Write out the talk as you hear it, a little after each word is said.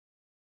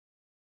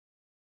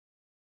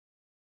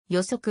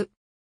予測。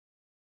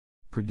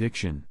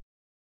prediction,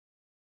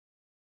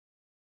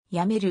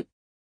 やめる。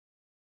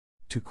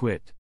to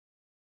quit,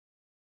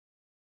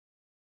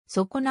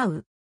 損な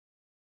う。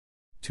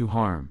to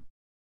harm,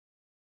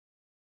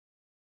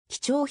 貴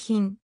重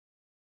品。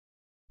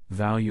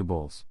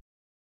valuables,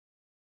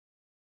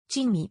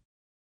 珍味。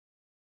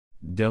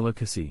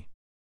delicacy,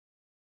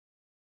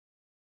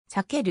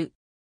 避ける。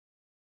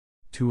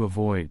to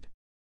avoid,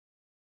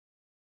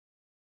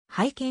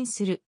 拝見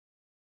する。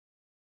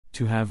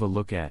to have a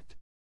look at,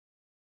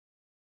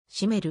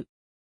 閉める。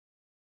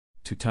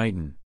to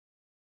tighten,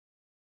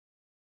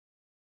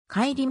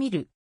 顧み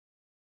る。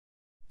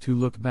to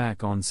look back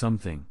on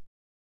something,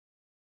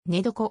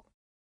 寝床。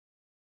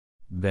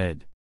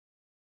bed,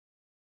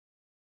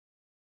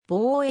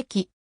 貿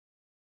易。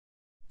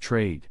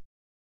trade,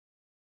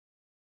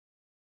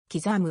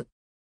 刻む。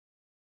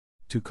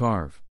to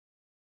carve,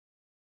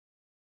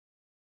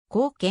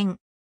 貢献。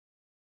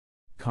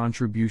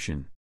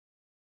contribution,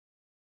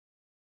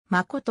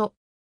 誠。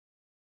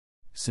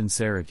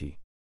sincerity.